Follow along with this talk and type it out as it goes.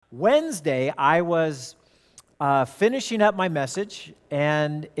Wednesday, I was finishing up my message,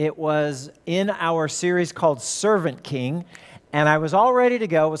 and it was in our series called Servant King, and I was all ready to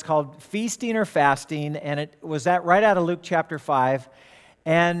go. It was called Feasting or Fasting, and it was right out of Luke chapter 5.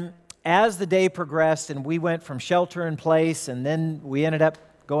 And as the day progressed, and we went from shelter in place, and then we ended up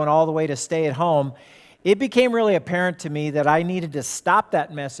going all the way to stay at home, it became really apparent to me that I needed to stop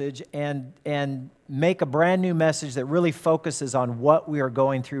that message and make a brand new message that really focuses on what we are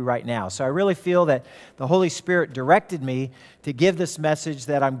going through right now. So I really feel that the Holy Spirit directed me to give this message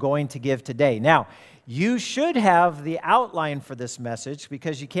that I'm going to give today. Now, you should have the outline for this message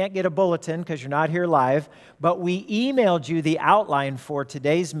because you can't get a bulletin because you're not here live, but we emailed you the outline for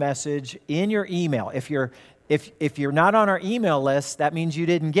today's message in your email. If you're not on our email list, that means you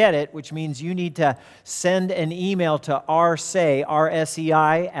didn't get it, which means you need to send an email to rsei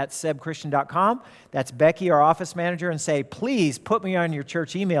at sebchristian.com. That's Becky, our office manager, and say, please put me on your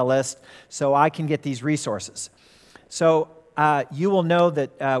church email list so I can get these resources. So you will know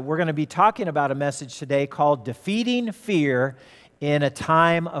that we're going to be talking about a message today called Defeating Fear in a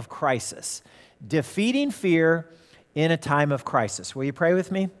Time of Crisis. Defeating Fear in a Time of Crisis. Will you pray with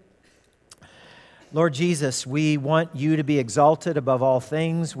me? Lord Jesus, we want you to be exalted above all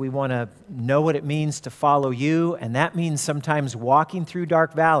things. We want to know what it means to follow you, and that means sometimes walking through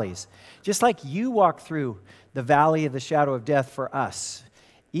dark valleys, just like you walked through the valley of the shadow of death for us.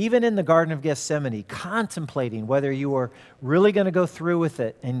 Even in the Garden of Gethsemane, contemplating whether you were really going to go through with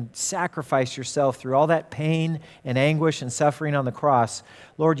it and sacrifice yourself through all that pain and anguish and suffering on the cross.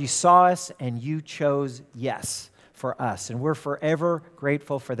 Lord, you saw us and you chose yes for us, and we're forever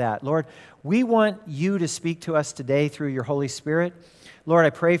grateful for that. Lord, we want you to speak to us today through your Holy Spirit. Lord, I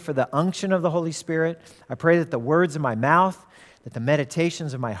pray for the unction of the Holy Spirit. I pray that the words of my mouth, that the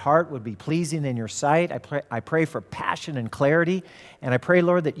meditations of my heart would be pleasing in your sight. I pray for passion and clarity, and I pray,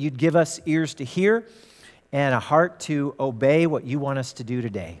 Lord, that you'd give us ears to hear and a heart to obey what you want us to do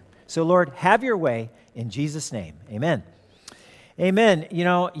today. So, Lord, have your way in Jesus' name. Amen. Amen. You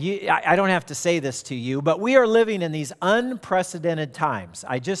know, I don't have to say this to you, but we are living in these unprecedented times.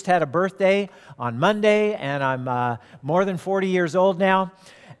 I just had a birthday on Monday, and I'm more than 40 years old now.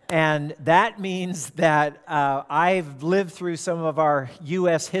 And that means that I've lived through some of our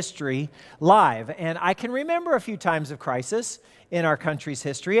U.S. history live. And I can remember a few times of crisis in our country's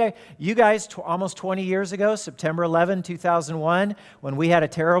history. You guys, almost 20 years ago, September 11, 2001, when we had a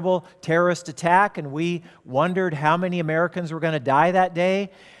terrible terrorist attack and we wondered how many Americans were going to die that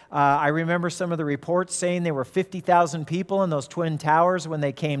day. I remember some of the reports saying there were 50,000 people in those Twin Towers when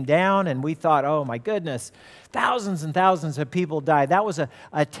they came down, and we thought, oh my goodness, thousands and thousands of people died. That was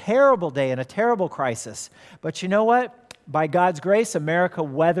a terrible day and a terrible crisis. But you know what? By God's grace, America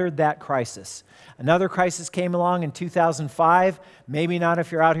weathered that crisis. Another crisis came along in 2005. Maybe not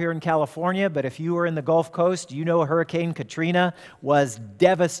if you're out here in California, but if you were in the Gulf Coast, you know Hurricane Katrina was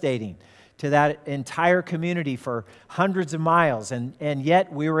devastating to that entire community for hundreds of miles. And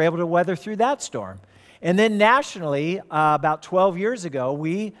yet we were able to weather through that storm. And then nationally, about 12 years ago,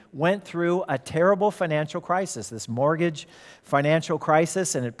 we went through a terrible financial crisis, this mortgage financial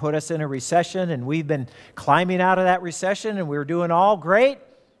crisis, and it put us in a recession. And we've been climbing out of that recession, and we were doing all great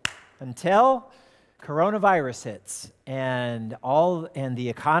until coronavirus hits, and the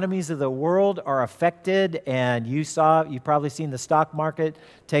economies of the world are affected. And you've probably seen the stock market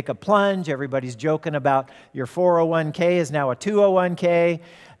take a plunge. Everybody's joking about your 401k is now a 201k,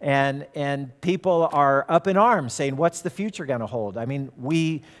 and people are up in arms saying, what's the future going to hold? I mean,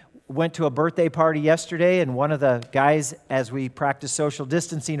 we went to a birthday party yesterday, and one of the guys, as we practice social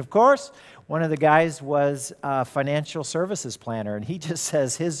distancing, of course, one of the guys was a financial services planner, and he just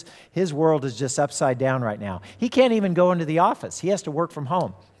says his world is just upside down right now. He can't even go into the office. He has to work from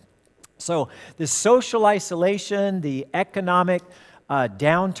home. So the social isolation, the economic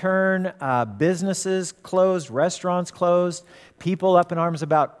downturn, businesses closed, restaurants closed, people up in arms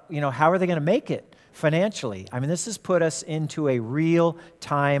about, how are they going to make it financially. I mean, this has put us into a real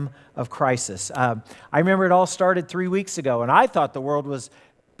time of crisis. I remember it all started 3 weeks ago, and I thought the world was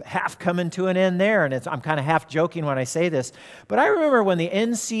half coming to an end there, and I'm kind of half joking when I say this, but I remember when the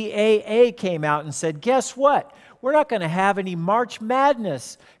NCAA came out and said, guess what? We're not going to have any March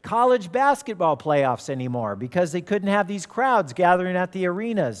Madness college basketball playoffs anymore because they couldn't have these crowds gathering at the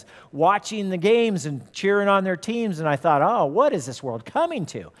arenas, watching the games and cheering on their teams. And I thought, oh, what is this world coming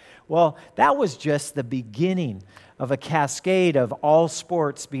to? Well, that was just the beginning of a cascade of all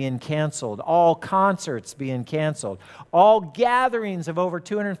sports being canceled, all concerts being canceled, all gatherings of over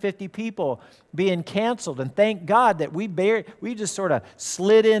 250 people being canceled. And thank God that we just sort of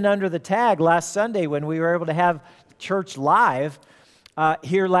slid in under the tag last Sunday when we were able to have church live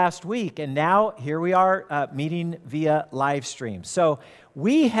here last week, and now here we are meeting via live stream. So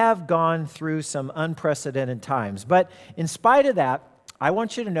we have gone through some unprecedented times, but in spite of that, I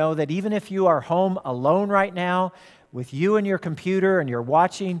want you to know that even if you are home alone right now, with you and your computer, and you're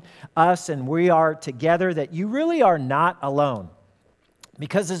watching us and we are together, that you really are not alone.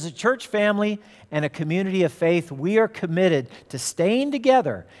 Because as a church family and a community of faith, we are committed to staying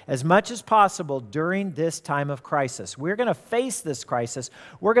together as much as possible during this time of crisis. We're going to face this crisis.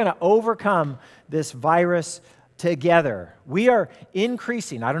 We're going to overcome this virus together. We are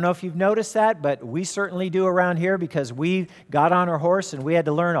increasing. I don't know if you've noticed that, but we certainly do around here, because we got on our horse and we had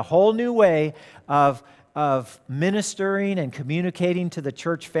to learn a whole new way of ministering and communicating to the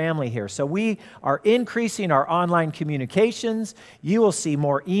church family here. So we are increasing our online communications. You will see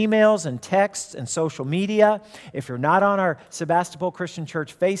more emails and texts and social media. If you're not on our Sebastopol Christian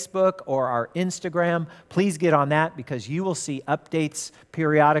Church Facebook or our Instagram, please get on that, because you will see updates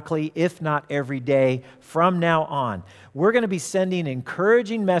periodically, if not every day from now on. We're going to be sending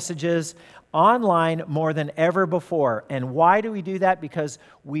encouraging messages online more than ever before. And why do we do that? Because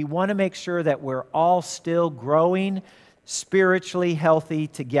we want to make sure that we're all still growing spiritually healthy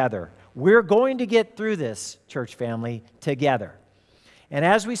together. We're going to get through this, church family, together. And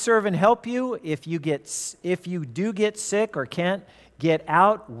as we serve and help you, if you do get sick or can't get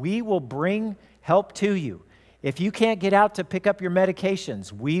out, we will bring help to you. If you can't get out to pick up your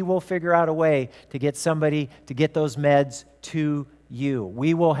medications, we will figure out a way to get somebody to get those meds to you.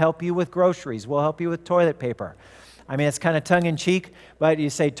 We will help you with groceries. We'll help you with toilet paper. I mean, it's kind of tongue-in-cheek, but you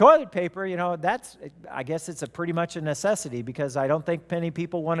say toilet paper, I guess it's pretty much a necessity, because I don't think many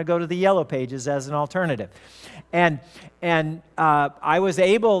people want to go to the Yellow Pages as an alternative. And I was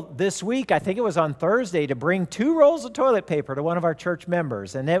able this week, I think it was on Thursday, to bring 2 rolls of toilet paper to one of our church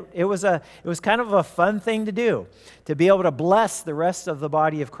members. And it was kind of a fun thing to do, to be able to bless the rest of the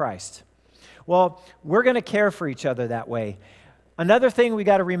body of Christ. Well, we're going to care for each other that way. Another thing we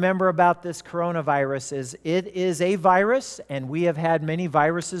got to remember about this coronavirus is it is a virus, and we have had many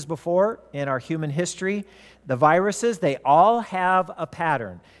viruses before in our human history. The viruses, they all have a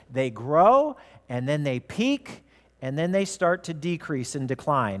pattern. They grow, and then they peak, and then they start to decrease and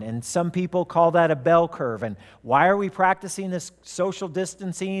decline. And some people call that a bell curve. And why are we practicing this social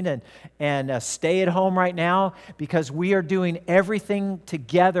distancing and stay at home right now? Because we are doing everything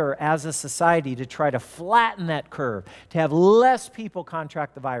together as a society to try to flatten that curve, to have less people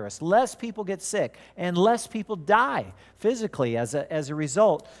contract the virus, less people get sick, and less people die physically as a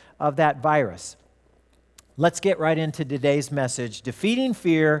result of that virus. Let's get right into today's message, Defeating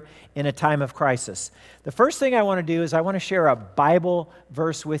Fear in a Time of Crisis. The first thing I want to do is I want to share a Bible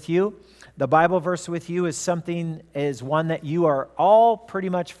verse with you. The Bible verse with you is one that you are all pretty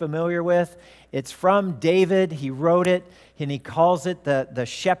much familiar with. It's from David. He wrote it, and he calls it the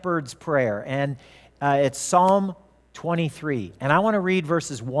shepherd's prayer. And it's Psalm 23. And I want to read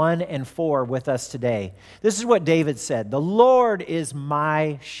verses 1 and 4 with us today. This is what David said: "The Lord is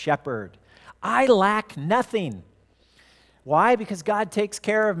my shepherd. I lack nothing." Why? Because God takes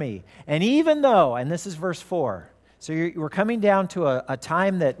care of me. And even though, and this is verse 4, so we're coming down to a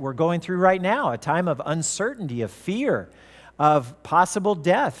time that we're going through right now, a time of uncertainty, of fear, of possible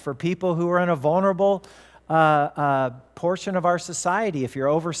death for people who are in a vulnerable portion of our society. If you're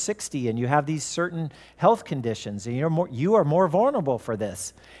over 60 and you have these certain health conditions, and you are more vulnerable for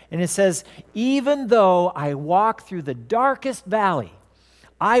this. And it says, "Even though I walk through the darkest valley,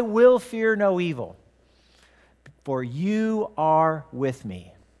 I will fear no evil, for you are with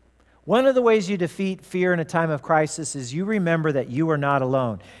me." One of the ways you defeat fear in a time of crisis is you remember that you are not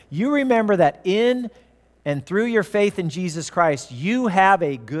alone. You remember that in and through your faith in Jesus Christ, you have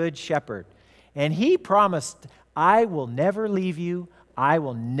a good shepherd. And he promised, "I will never leave you. I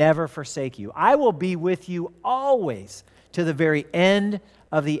will never forsake you. I will be with you always to the very end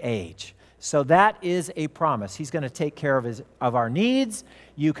of the age." So that is a promise. He's going to take care of our needs.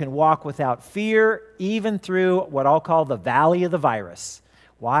 You can walk without fear, even through what I'll call the valley of the virus.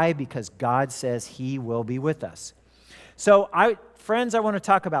 Why? Because God says he will be with us. So, friends, I want to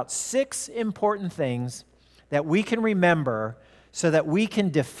talk about 6 important things that we can remember so that we can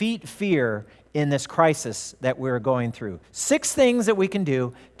defeat fear in this crisis that we're going through. 6 things that we can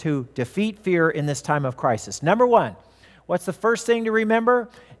do to defeat fear in this time of crisis. Number 1, what's the first thing to remember?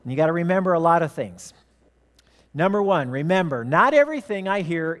 And you got to remember a lot of things. Number 1, remember, not everything I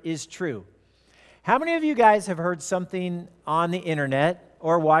hear is true. How many of you guys have heard something on the internet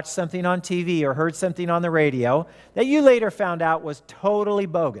or watched something on TV or heard something on the radio that you later found out was totally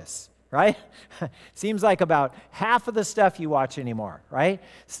bogus? right? Seems like about half of the stuff you watch anymore, right?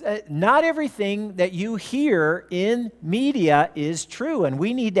 Not everything that you hear in media is true, and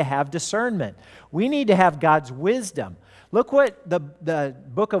we need to have discernment. We need to have God's wisdom. Look what the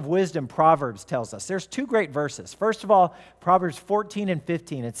book of wisdom, Proverbs, tells us. There's two great verses. First of all, Proverbs 14 and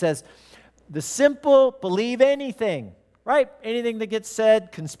 15. It says, the simple believe anything, right? Anything that gets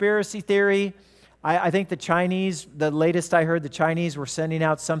said, conspiracy theory. I think the latest I heard, the Chinese were sending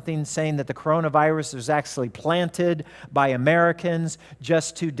out something saying that the coronavirus was actually planted by Americans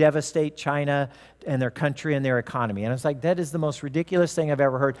just to devastate China and their country and their economy. And I was like, that is the most ridiculous thing I've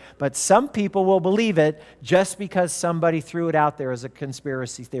ever heard. But some people will believe it just because somebody threw it out there as a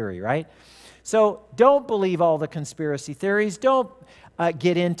conspiracy theory, right? So don't believe all the conspiracy theories. Don't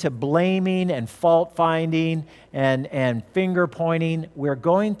get into blaming and fault finding and finger pointing. We're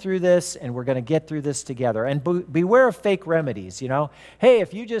going through this, and we're going to get through this together. And beware of fake remedies, you know. Hey,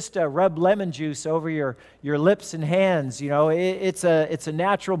 if you just rub lemon juice over your lips and hands, you know, it's a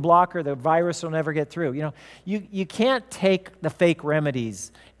natural blocker. The virus will never get through. You know, you can't take the fake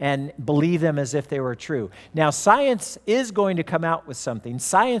remedies and believe them as if they were true. Now, science is going to come out with something.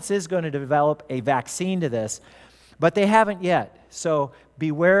 Science is going to develop a vaccine to this, but they haven't yet. So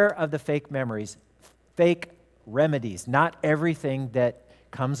beware of the fake remedies. Not everything that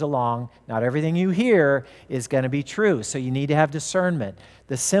comes along, not everything you hear is going to be true. So you need to have discernment.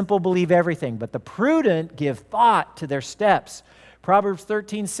 The simple believe everything, but the prudent give thought to their steps. Proverbs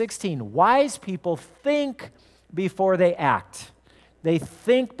 13:16, wise people think before they act. They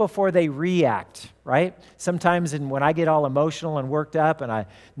think before they react, right? Sometimes when I get all emotional and worked up and a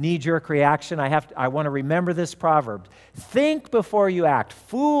knee-jerk reaction, I want to remember this proverb. Think before you act.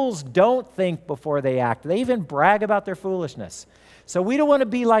 Fools don't think before they act. They even brag about their foolishness. So we don't want to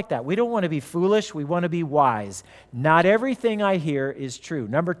be like that. We don't want to be foolish. We want to be wise. Not everything I hear is true.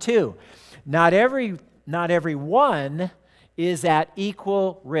 Number two, not everyone is at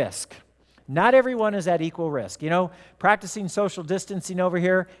equal risk. Not everyone is at equal risk. You know, practicing social distancing over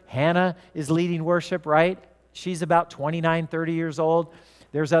here, Hannah is leading worship, right? She's about 29, 30 years old.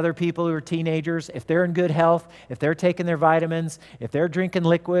 There's other people who are teenagers. If they're in good health, if they're taking their vitamins, if they're drinking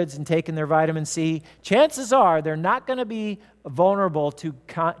liquids and taking their vitamin C, chances are they're not going to be vulnerable to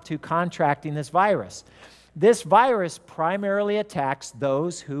contracting this virus. This virus primarily attacks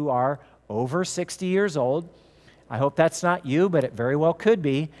those who are over 60 years old. I hope that's not you, but it very well could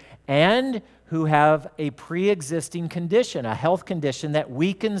be. And who have a pre-existing condition, a health condition that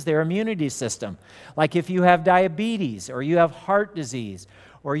weakens their immunity system. Like if you have diabetes, or you have heart disease,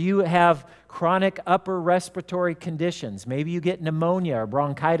 or you have chronic upper respiratory conditions. Maybe you get pneumonia or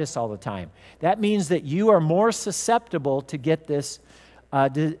bronchitis all the time. That means that you are more susceptible to get this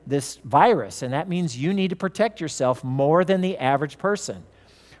virus, and that means you need to protect yourself more than the average person.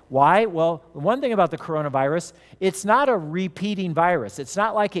 Why? Well, one thing about the coronavirus, it's not a repeating virus. It's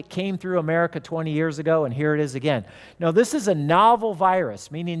not like it came through America 20 years ago and here it is again. No, this is a novel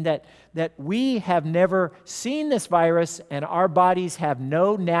virus, meaning that we have never seen this virus and our bodies have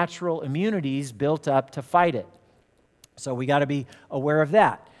no natural immunities built up to fight it. So we got to be aware of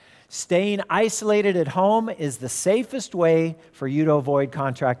that. Staying isolated at home is the safest way for you to avoid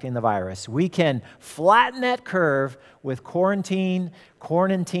contracting the virus. We can flatten that curve with quarantining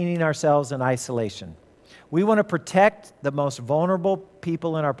ourselves in isolation. We want to protect the most vulnerable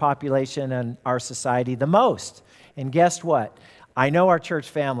people in our population and our society the most. And guess what? I know our church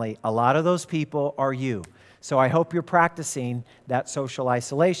family, a lot of those people are you. So I hope you're practicing that social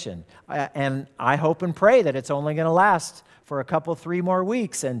isolation. And I hope and pray that it's only going to last for 3 more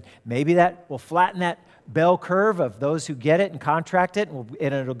weeks. And maybe that will flatten that bell curve of those who get it and contract it,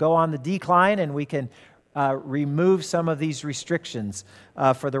 and it'll go on the decline, and we can remove some of these restrictions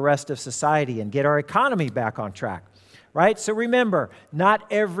for the rest of society and get our economy back on track. Right? So remember, not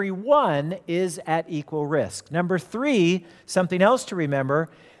everyone is at equal risk. Number 3, something else to remember,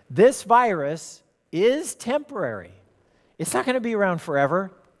 this virus is temporary. It's not going to be around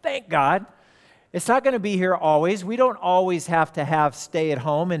forever, thank God. It's not going to be here always. We don't always have to have stay at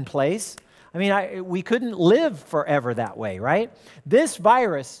home in place. I mean, we couldn't live forever that way, right? This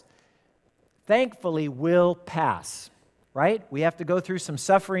virus, thankfully, will pass, right? We have to go through some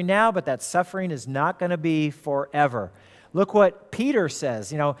suffering now, but that suffering is not going to be forever. Look what Peter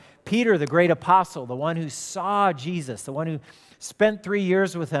says. You know, Peter, the great apostle, the one who saw Jesus, the one who spent 3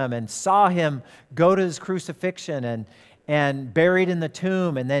 years with him and saw him go to his crucifixion and buried in the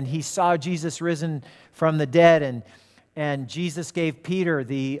tomb, and then he saw Jesus risen from the dead, and Jesus gave Peter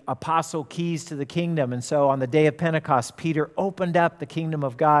the apostle keys to the kingdom. And so on the day of Pentecost, Peter opened up the kingdom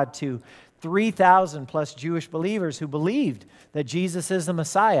of God to 3,000 plus Jewish believers who believed that Jesus is the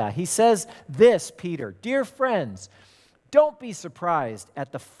Messiah. He says this, Peter, "Dear friends, don't be surprised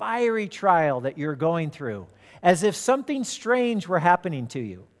at the fiery trial that you're going through, as if something strange were happening to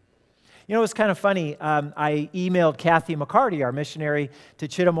you." You know, it's kind of funny. I emailed Kathy McCarty, our missionary to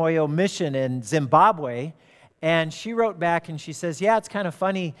Chitamoyo Mission in Zimbabwe, and she wrote back and she says, "Yeah, it's kind of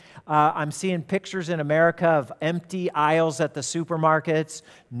funny. I'm seeing pictures in America of empty aisles at the supermarkets,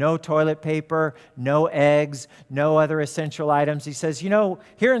 no toilet paper, no eggs, no other essential items." He says, "You know,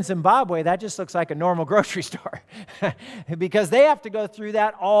 here in Zimbabwe, that just looks like a normal grocery store because they have to go through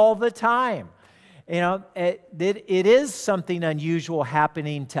that all the time." You know, it is something unusual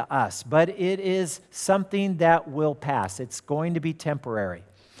happening to us, but it is something that will pass. It's going to be temporary.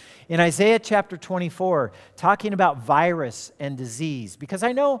 In Isaiah chapter 24, talking about virus and disease, because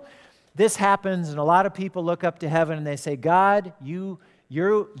I know this happens and a lot of people look up to heaven and they say, "God, you're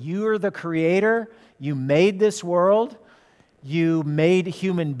the creator. You made this world. You made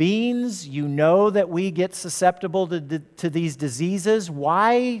human beings. You know that we get susceptible to these diseases.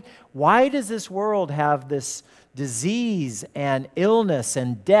 Why does this world have this disease and illness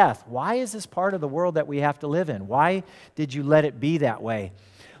and death? Why is this part of the world that we have to live in? Why did you let it be that way?"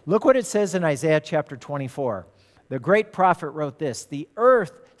 Look what it says in Isaiah chapter 24. The great prophet wrote this, "The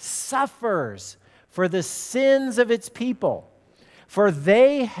earth suffers for the sins of its people. For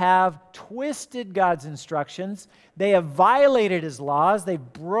they have twisted God's instructions. They have violated his laws.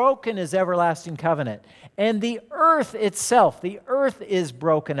 They've broken his everlasting covenant. And the earth itself, the earth is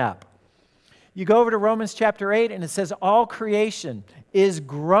broken up." You go over to Romans chapter 8 and it says, "All creation is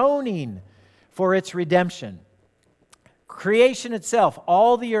groaning for its redemption." Creation itself,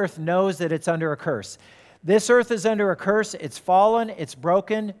 all the earth knows that it's under a curse. This earth is under a curse. It's fallen. It's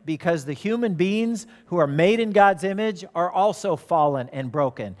broken because the human beings who are made in God's image are also fallen and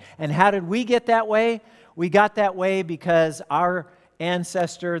broken. And how did we get that way? We got that way because our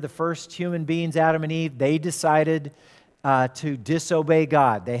ancestor, the first human beings, Adam and Eve, they decided to disobey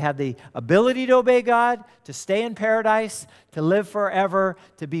God. They had the ability to obey God, to stay in paradise, to live forever,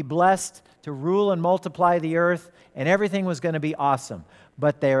 to be blessed, to rule and multiply the earth, and everything was going to be awesome.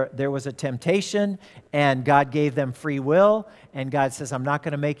 But there was a temptation, and God gave them free will, and God says, "I'm not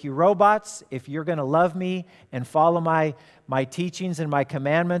going to make you robots. If you're going to love me and follow my teachings and my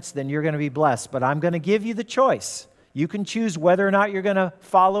commandments, then you're going to be blessed. But I'm going to give you the choice. You can choose whether or not you're going to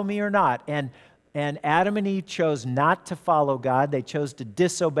follow me or not." And Adam and Eve chose not to follow God. They chose to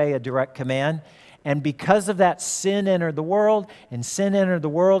disobey a direct command. And because of that, sin entered the world,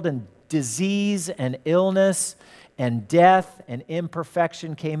 and disease and illness and death and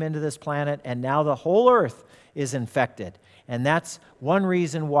imperfection came into this planet, and now the whole earth is infected. And that's one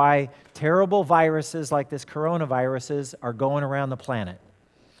reason why terrible viruses like this coronaviruses are going around the planet.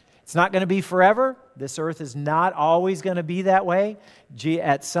 It's not going to be forever. This earth is not always going to be that way.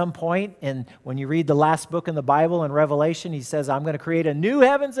 At some point, and when you read the last book in the Bible in Revelation, he says, "I'm going to create a new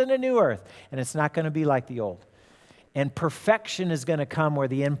heavens and a new earth." And it's not going to be like the old. And perfection is going to come where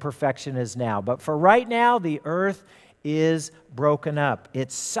the imperfection is now. But for right now, the earth is broken up.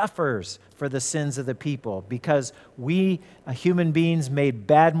 It suffers for the sins of the people because we, human beings, made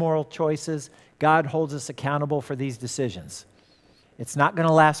bad moral choices. God holds us accountable for these decisions. It's not going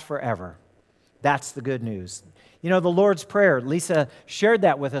to last forever. That's the good news. You know, the Lord's Prayer, Lisa shared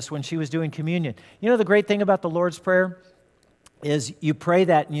that with us when she was doing communion. You know, the great thing about the Lord's Prayer is you pray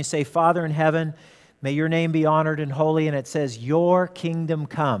that and you say, "Father in heaven, may your name be honored and holy," and it says, "Your kingdom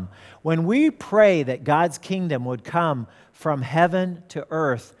come." When we pray that God's kingdom would come from heaven to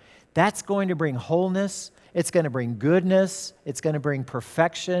earth, that's going to bring wholeness, it's going to bring goodness, it's going to bring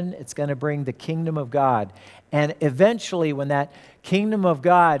perfection, it's going to bring the kingdom of God. And eventually, when that kingdom of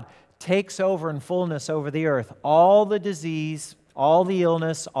God takes over in fullness over the earth, all the disease, all the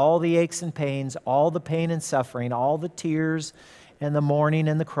illness, all the aches and pains, all the pain and suffering, all the tears and the mourning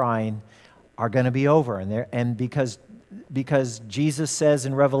and the crying are going to be over. And because Jesus says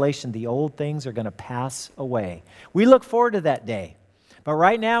in Revelation, the old things are going to pass away. We look forward to that day. But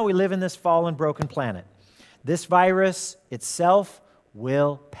right now, we live in this fallen, broken planet. This virus itself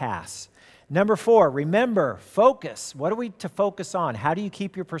will pass. Number 4, remember, focus. What are we to focus on? How do you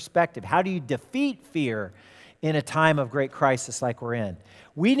keep your perspective? How do you defeat fear in a time of great crisis like we're in?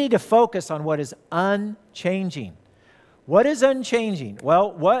 We need to focus on what is unchanging. What is unchanging?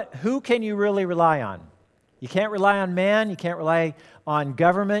 Well, who can you really rely on? You can't rely on man. You can't rely on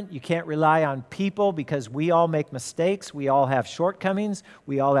government. You can't rely on people because we all make mistakes. We all have shortcomings.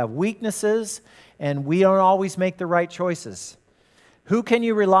 We all have weaknesses, and we don't always make the right choices. Who can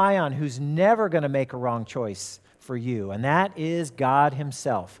you rely on who's never going to make a wrong choice for you? And that is God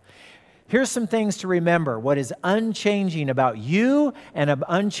himself. Here's some things to remember. What is unchanging about you and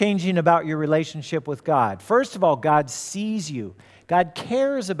unchanging about your relationship with God? First of all, God sees you. God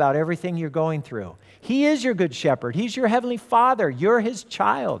cares about everything you're going through. He is your good shepherd. He's your heavenly Father. You're his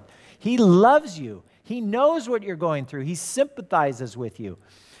child. He loves you. He knows what you're going through. He sympathizes with you.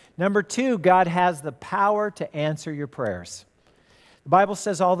 Number two, God has the power to answer your prayers. The Bible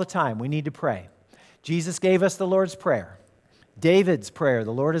says all the time we need to pray. Jesus gave us the Lord's Prayer. David's prayer,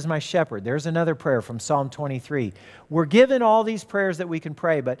 the Lord is my shepherd. There's another prayer from Psalm 23. We're given all these prayers that we can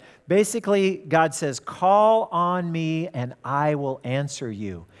pray, but basically God says, call on me and I will answer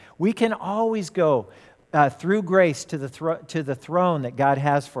you. We can always go through grace to the throne that God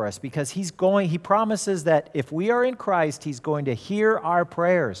has for us because He promises that if we are in Christ, He's going to hear our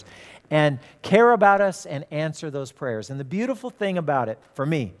prayers and care about us and answer those prayers. And the beautiful thing about it for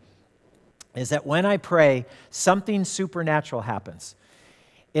me is that when I pray, something supernatural happens.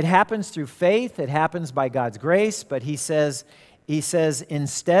 It happens through faith, it happens by God's grace, but He says,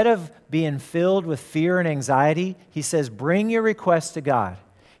 instead of being filled with fear and anxiety, He says, bring your requests to God.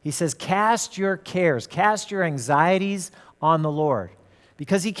 He says, cast your cares, cast your anxieties on the Lord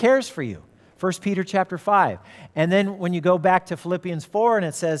because He cares for you. 1 Peter chapter 5. And then when you go back to Philippians 4 and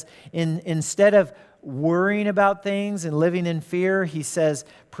it says, instead of worrying about things and living in fear, he says,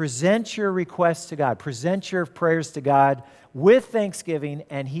 present your requests to God, present your prayers to God with thanksgiving.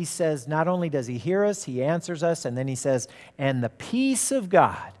 And he says, not only does he hear us, he answers us. And then he says, and the peace of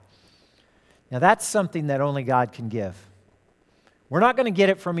God. Now that's something that only God can give. We're not going to get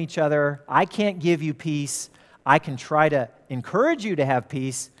it from each other. I can't give you peace. I can try to encourage you to have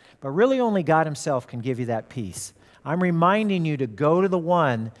peace, but really only God himself can give you that peace. I'm reminding you to go to the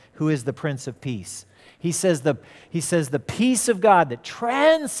one who is the Prince of Peace. He says the peace of God that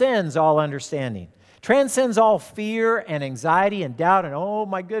transcends all understanding, transcends all fear and anxiety and doubt and, oh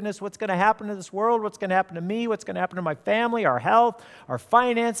my goodness, what's going to happen to this world? What's going to happen to me? What's going to happen to my family, our health, our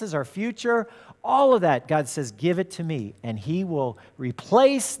finances, our future? All of that, God says, give it to me, and he will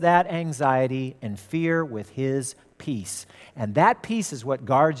replace that anxiety and fear with his peace. And that peace is what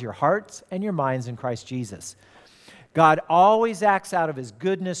guards your hearts and your minds in Christ Jesus. God always acts out of his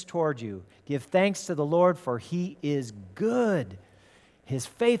goodness toward you. Give thanks to the Lord, for he is good. His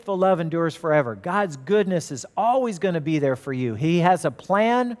faithful love endures forever. God's goodness is always going to be there for you. He has a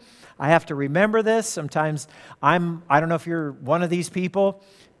plan. I have to remember this. Sometimes I don't know if you're one of these people,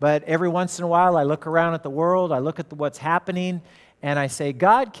 but every once in a while I look around at the world, I look at what's happening, and I say,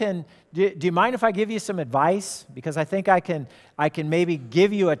 God, do you mind if I give you some advice? Because I think I can maybe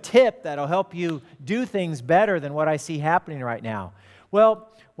give you a tip that'll help you do things better than what I see happening right now. Well,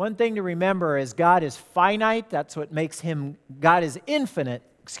 one thing to remember is God is finite. That's what makes him, God is infinite.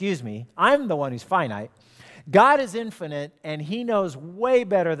 Excuse me, I'm the one who's finite. God is infinite, and he knows way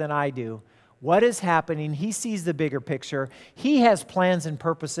better than I do what is happening. He sees the bigger picture. He has plans and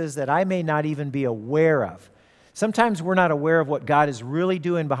purposes that I may not even be aware of. Sometimes we're not aware of what God is really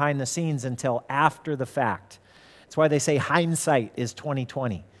doing behind the scenes until after the fact. That's why they say hindsight is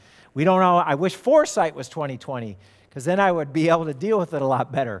 20/20. We don't know. I wish foresight was 20/20, because then I would be able to deal with it a lot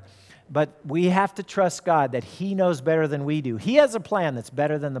better. But we have to trust God that he knows better than we do. He has a plan that's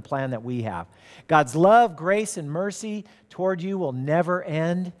better than the plan that we have. God's love, grace, and mercy toward you will never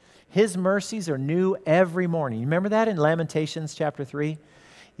end. His mercies are new every morning. You remember that in Lamentations chapter 3?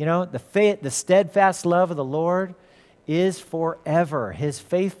 You know, the steadfast love of the Lord is forever. His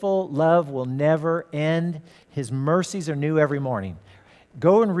faithful love will never end. His mercies are new every morning.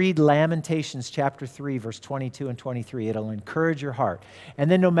 Go and read Lamentations chapter 3, verse 22 and 23. It'll encourage your heart.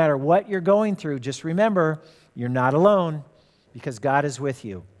 And then no matter what you're going through, just remember, you're not alone because God is with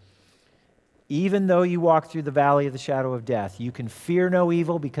you. Even though you walk through the valley of the shadow of death, you can fear no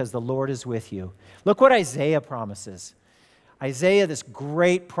evil because the Lord is with you. Look what Isaiah promises. Isaiah, this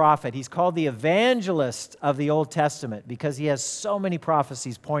great prophet, he's called the evangelist of the Old Testament because he has so many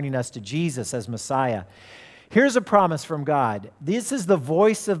prophecies pointing us to Jesus as Messiah. Here's a promise from God. This is the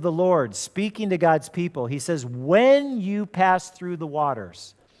voice of the Lord speaking to God's people. He says, when you pass through the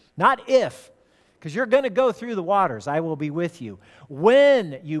waters, not if, because you're going to go through the waters, I will be with you.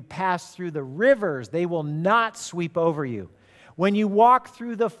 When you pass through the rivers, they will not sweep over you. When you walk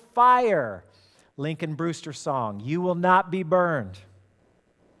through the fire, Lincoln Brewster song, you will not be burned.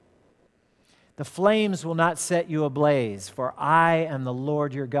 The flames will not set you ablaze, for I am the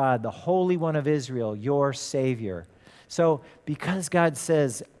Lord your God, the Holy One of Israel, your Savior. So because God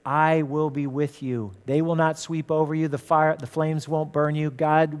says, I will be with you, they will not sweep over you, the flames won't burn you,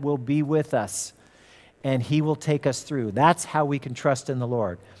 God will be with us, and he will take us through. That's how we can trust in the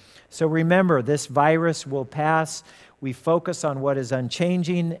Lord. So remember, this virus will pass. We focus on what is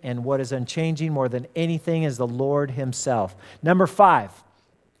unchanging, and what is unchanging more than anything is the Lord himself. Number 5,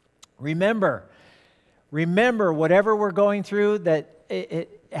 remember whatever we're going through, that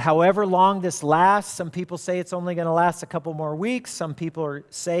however long this lasts, some people say it's only going to last a couple more weeks. Some people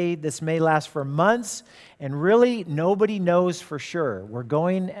say this may last for months, and really nobody knows for sure. We're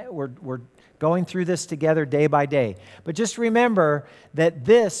going through this together day by day. But just remember that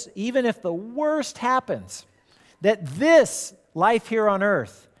this, even if the worst happens, that this life here on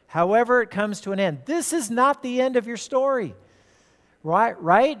earth, however it comes to an end, this is not the end of your story.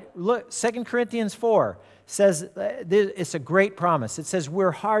 Right? Look, 2 Corinthians 4 says, it's a great promise. It says,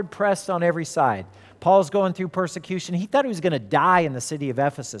 we're hard pressed on every side. Paul's going through persecution. He thought he was going to die in the city of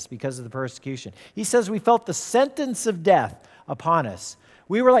Ephesus because of the persecution. He says, we felt the sentence of death upon us.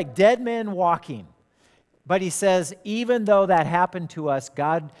 We were like dead men walking. But he says, even though that happened to us,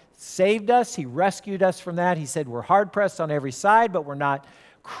 God saved us. He rescued us from that. He said, we're hard pressed on every side, but we're not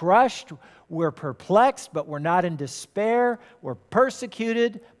crushed. We're perplexed, but we're not in despair. We're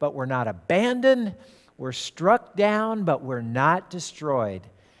persecuted, but we're not abandoned. We're struck down, but we're not destroyed.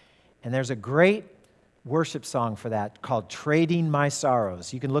 And there's a great worship song for that called Trading My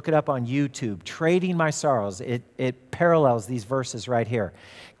Sorrows. You can look it up on YouTube. Trading My Sorrows. It parallels these verses right here.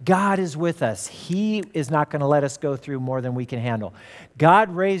 God is with us. He is not going to let us go through more than we can handle.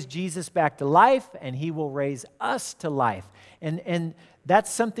 God raised Jesus back to life, and he will raise us to life. And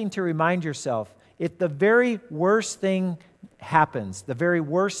that's something to remind yourself. If the very worst thing happens, the very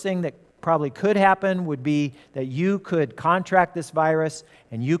worst thing that probably could happen would be that you could contract this virus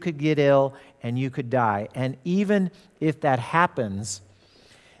and you could get ill and you could die. And even if that happens,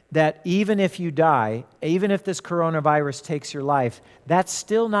 that even if you die, even if this coronavirus takes your life, that's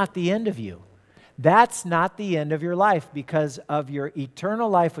still not the end of you. That's not the end of your life, because of your eternal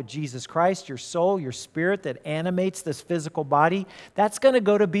life with Jesus Christ, your soul, your spirit that animates this physical body, that's going to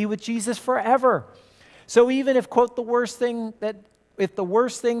go to be with Jesus forever. So even if, quote, if the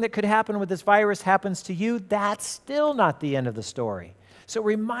worst thing that could happen with this virus happens to you, that's still not the end of the story. So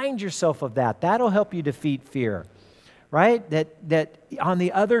remind yourself of that. That'll help you defeat fear, right? That on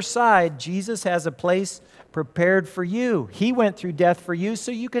the other side, Jesus has a place prepared for you. He went through death for you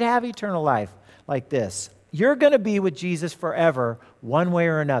so you could have eternal life like this. You're going to be with Jesus forever, one way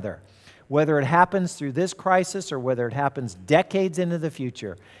or another. Whether it happens through this crisis or whether it happens decades into the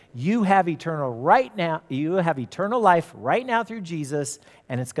future, you have eternal life right now through Jesus,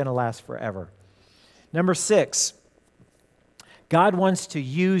 and it's going to last forever. Number 6, God wants to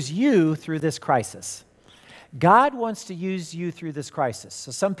use you through this crisis. God wants to use you through this crisis.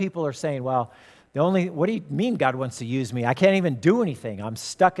 So some people are saying, well, what do you mean God wants to use me? I can't even do anything. I'm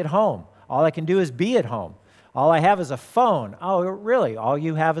stuck at home. All I can do is be at home. All I have is a phone. Oh, really? All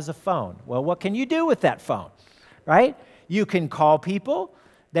you have is a phone. Well, what can you do with that phone, right? You can call people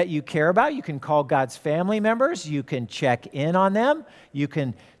that you care about. You can call God's family members. You can check in on them. You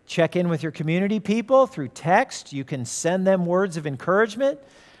can check in with your community people through text. You can send them words of encouragement.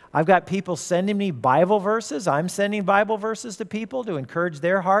 I've got people sending me Bible verses. I'm sending Bible verses to people to encourage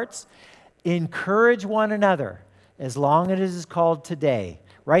their hearts. Encourage one another as long as it is called today.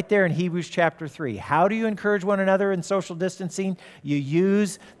 Right there in Hebrews chapter 3. How do you encourage one another in social distancing? You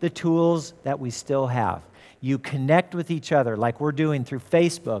use the tools that we still have. You connect with each other like we're doing through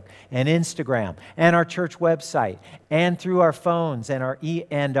Facebook and Instagram and our church website and through our phones and our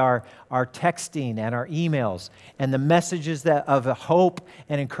texting and our emails and the messages of hope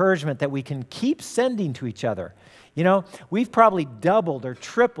and encouragement that we can keep sending to each other. You know, we've probably doubled or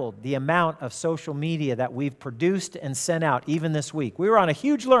tripled the amount of social media that we've produced and sent out even this week. We were on a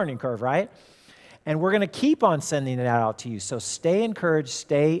huge learning curve, right? And we're going to keep on sending it out to you. So stay encouraged,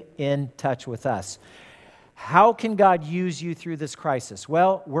 stay in touch with us. How can God use you through this crisis?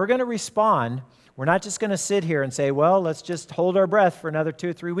 Well, we're going to respond. We're not just going to sit here and say, well, let's just hold our breath for another 2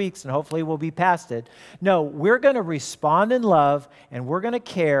 or 3 weeks and hopefully we'll be past it. No, we're going to respond in love, and we're going to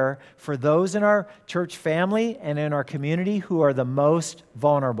care for those in our church family and in our community who are the most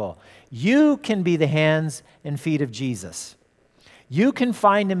vulnerable. You can be the hands and feet of Jesus. You can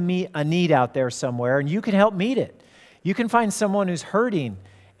find a need out there somewhere, and you can help meet it. You can find someone who's hurting,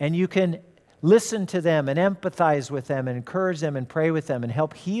 and you can listen to them and empathize with them and encourage them and pray with them and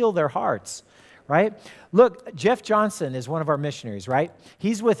help heal their hearts, right? Look, Jeff Johnson is one of our missionaries, right?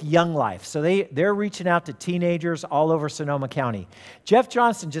 He's with Young Life. So they're reaching out to teenagers all over Sonoma County. Jeff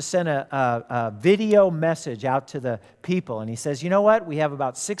Johnson just sent a video message out to the people, and he says, you know what? We have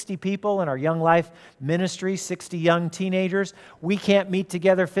about 60 people in our Young Life ministry, 60 young teenagers. We can't meet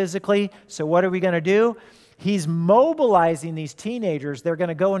together physically, so what are we going to do? he's mobilizing these teenagers. They're going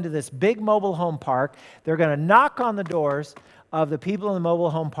to go into this big mobile home park. They're going to knock on the doors of the people in the mobile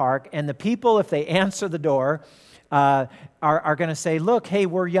home park, and the people, if they answer the door, are going to say, look, hey,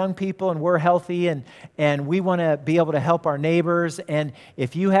 we're young people and we're healthy and we want to be able to help our neighbors. And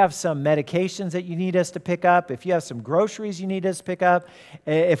if you have some medications that you need us to pick up, if you have some groceries you need us to pick up,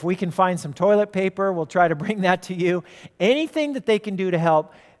 if we can find some toilet paper, we'll try to bring that to you. Anything that they can do to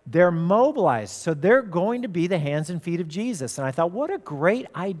help, they're mobilized. So they're going to be the hands and feet of Jesus. And I thought, what a great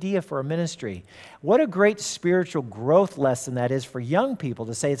idea for a ministry. What a great spiritual growth lesson that is for young people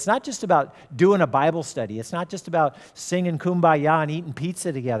to say it's not just about doing a Bible study. It's not just about singing Kumbaya and eating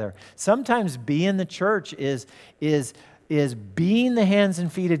pizza together. Sometimes being the church is being the hands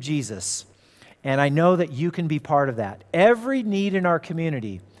and feet of Jesus. And I know that you can be part of that. Every need in our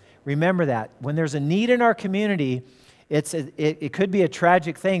community, remember that. When there's a need in our community, it could be a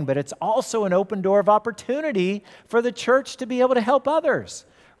tragic thing, but it's also an open door of opportunity for the church to be able to help others,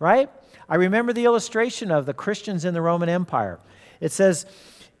 right? I remember the illustration of the Christians in the Roman Empire. It says,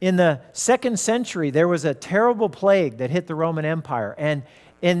 in the 2nd century, there was a terrible plague that hit the Roman Empire. And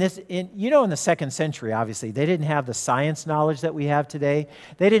in the 2nd century, obviously, they didn't have the science knowledge that we have today.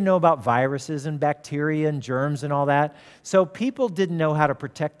 They didn't know about viruses and bacteria and germs and all that. So people didn't know how to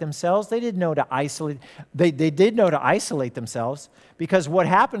protect themselves. They didn't know to isolate. They did know to isolate themselves, because what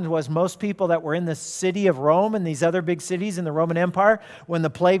happened was most people that were in the city of Rome and these other big cities in the Roman Empire, when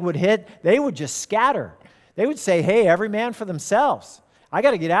the plague would hit, they would just scatter. They would say, hey, every man for themselves. I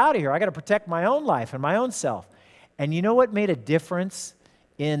got to get out of here. I got to protect my own life and my own self. And you know what made a difference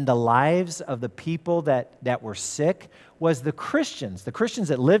in the lives of the people that were sick was the Christians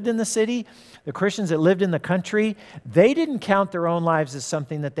that lived in the city, the Christians that lived in the country. They didn't count their own lives as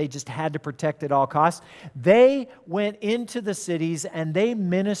something that they just had to protect at all costs. They went into the cities and they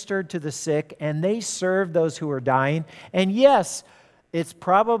ministered to the sick and they served those who were dying. And yes, it's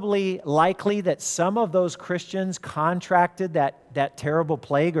probably likely that some of those Christians contracted that terrible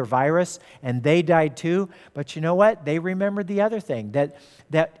plague or virus, and they died too. But you know what? They remembered the other thing,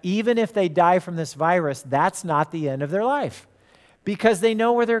 that even if they die from this virus, that's not the end of their life. Because they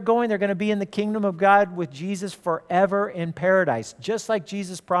know where they're going. They're going to be in the kingdom of God with Jesus forever in paradise, just like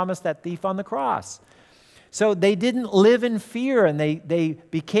Jesus promised that thief on the cross. So they didn't live in fear, and they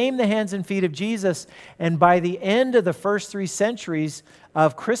became the hands and feet of Jesus. And by the end of the first 3 centuries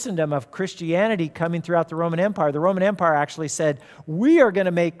of Christendom, of Christianity coming throughout the Roman Empire actually said, we are going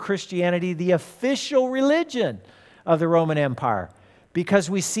to make Christianity the official religion of the Roman Empire, because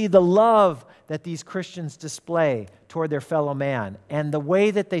we see the love that these Christians display toward their fellow man and the way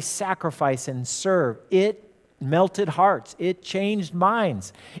that they sacrifice and serve. It melted hearts. It changed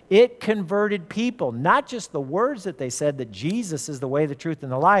minds. It converted people. Not just the words that they said that Jesus is the way, the truth,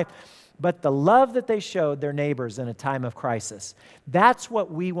 and the life, but the love that they showed their neighbors in a time of crisis. That's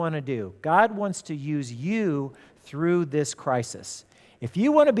what we want to do. God wants to use you through this crisis. If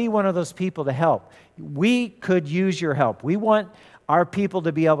you want to be one of those people to help, we could use your help. We want our people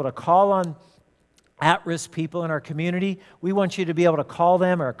to be able to call on at-risk people in our community. We want you to be able to call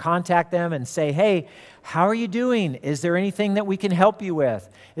them or contact them and say, hey, how are you doing? Is there anything that we can help you with?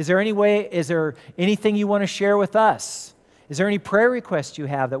 Is there anything you want to share with us? Is there any prayer requests you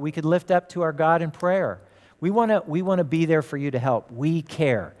have that we could lift up to our God in prayer? We want to be there for you to help. We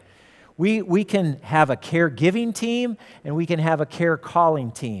care. We can have a caregiving team and we can have a care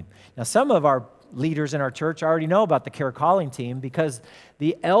calling team. Now, some of our leaders in our church already know about the care calling team, because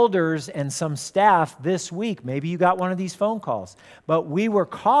the elders and some staff this week, maybe you got one of these phone calls, but we were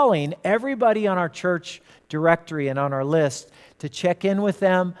calling everybody on our church directory and on our list to check in with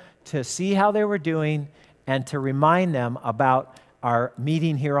them, to see how they were doing, and to remind them about our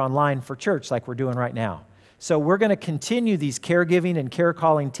meeting here online for church like we're doing right now. So we're going to continue these caregiving and care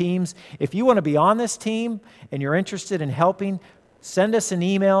calling teams. If you want to be on this team and you're interested in helping, send us an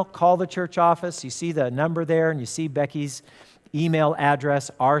email, call the church office. You see the number there, and you see Becky's email address,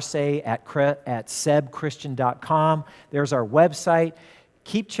 arce@sebchristian.com. There's our website.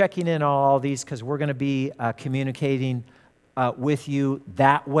 Keep checking in on all these, because we're going to be communicating with you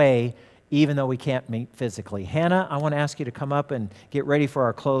that way, even though we can't meet physically. Hannah, I want to ask you to come up and get ready for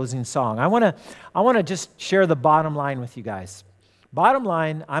our closing song. I want to just share the bottom line with you guys. Bottom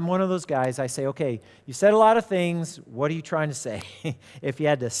line, I'm one of those guys, I say, okay, you said a lot of things. What are you trying to say? If you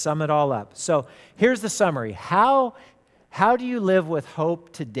had to sum it all up. So here's the summary. How do you live with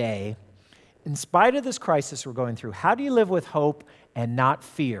hope today? In spite of this crisis we're going through, how do you live with hope and not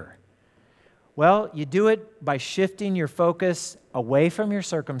fear? Well, you do it by shifting your focus away from your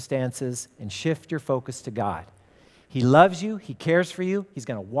circumstances and shift your focus to God. He loves you. He cares for you. He's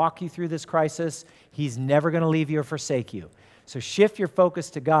going to walk you through this crisis. He's never going to leave you or forsake you. So shift your focus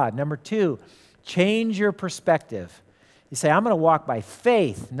to God. Number 2, change your perspective. You say, I'm going to walk by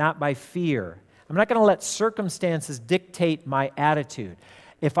faith, not by fear. I'm not going to let circumstances dictate my attitude.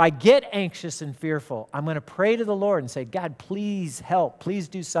 If I get anxious and fearful, I'm going to pray to the Lord and say, God, please help. Please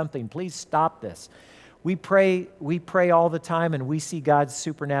do something. Please stop this. We pray all the time, and we see God's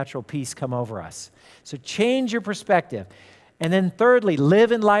supernatural peace come over us. So change your perspective. And then thirdly,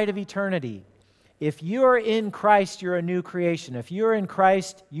 live in light of eternity. If you are in Christ, you're a new creation. If you are in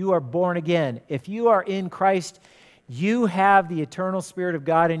Christ, you are born again. If you are in Christ, you have the eternal Spirit of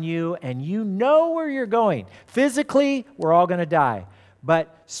God in you, and you know where you're going. Physically, we're all going to die.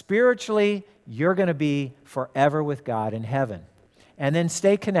 But spiritually, you're going to be forever with God in heaven. And then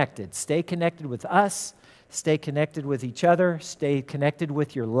stay connected. Stay connected with us. Stay connected with each other. Stay connected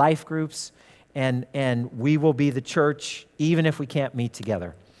with your life groups. And we will be the church even if we can't meet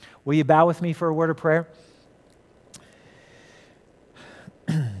together. Will you bow with me for a word of prayer?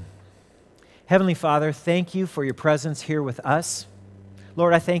 Heavenly Father, thank you for your presence here with us.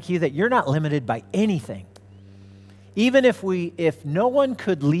 Lord, I thank you that you're not limited by anything. Even if no one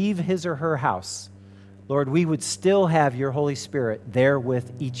could leave his or her house, Lord, we would still have your Holy Spirit there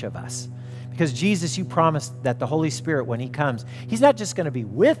with each of us. Because Jesus, you promised that the Holy Spirit, when he comes, he's not just going to be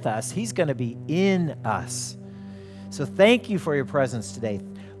with us, he's going to be in us. So thank you for your presence today.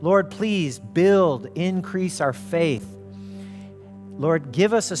 Lord, please build, increase our faith. Lord,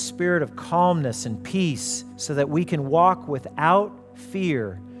 give us a spirit of calmness and peace so that we can walk without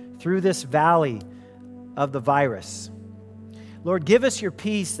fear through this valley of the virus. Lord, give us your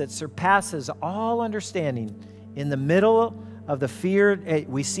peace that surpasses all understanding in the middle of the fear.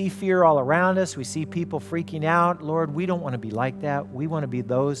 We see fear all around us. We see people freaking out. Lord, we don't want to be like that. We want to be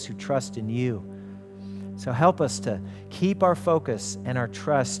those who trust in you. So help us to keep our focus and our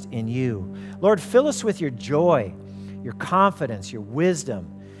trust in you. Lord, fill us with your joy, your confidence, your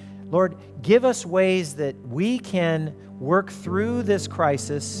wisdom. Lord, give us ways that we can work through this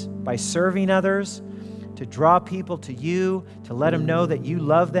crisis by serving others, to draw people to you, to let them know that you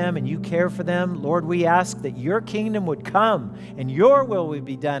love them and you care for them. Lord, we ask that your kingdom would come and your will would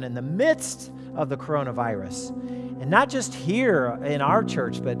be done in the midst of the coronavirus. And not just here in our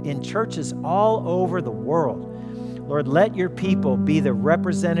church, but in churches all over the world. Lord, let your people be the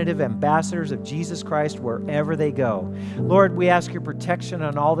representative ambassadors of Jesus Christ wherever they go. Lord, we ask your protection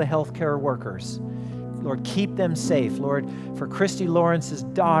on all the healthcare workers. Lord, keep them safe. Lord, for Christy Lawrence's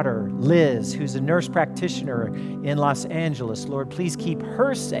daughter, Liz, who's a nurse practitioner in Los Angeles, Lord, please keep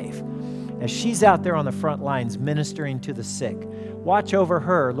her safe as she's out there on the front lines ministering to the sick. Watch over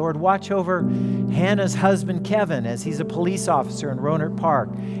her. Lord, watch over Hannah's husband, Kevin, as he's a police officer in Rohnert Park,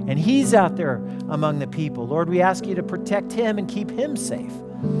 and he's out there among the people. Lord, we ask you to protect him and keep him safe.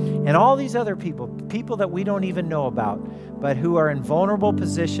 And all these other people that we don't even know about, but who are in vulnerable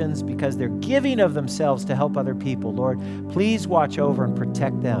positions because they're giving of themselves to help other people. Lord, please watch over and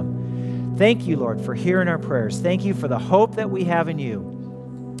protect them. Thank you, Lord, for hearing our prayers. Thank you for the hope that we have in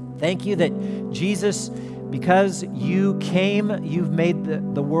you. Thank you that Jesus, because you came, you've made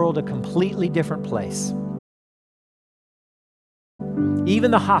the world a completely different place.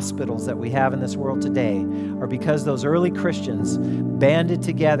 Even the hospitals that we have in this world today are because those early Christians banded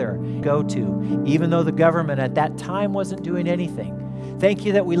together to go to, even though the government at that time wasn't doing anything. Thank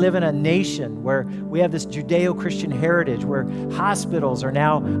you that we live in a nation where we have this Judeo-Christian heritage, where hospitals are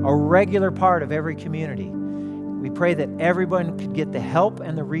now a regular part of every community. We pray that everyone could get the help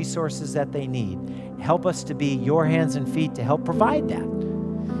and the resources that they need. Help us to be your hands and feet to help provide that.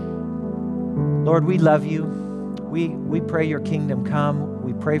 Lord, we love you. We pray your kingdom come.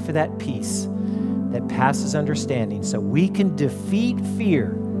 We pray for that peace that passes understanding so we can defeat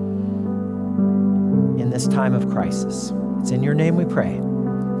fear in this time of crisis. It's in your name we pray.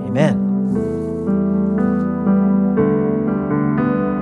 Amen.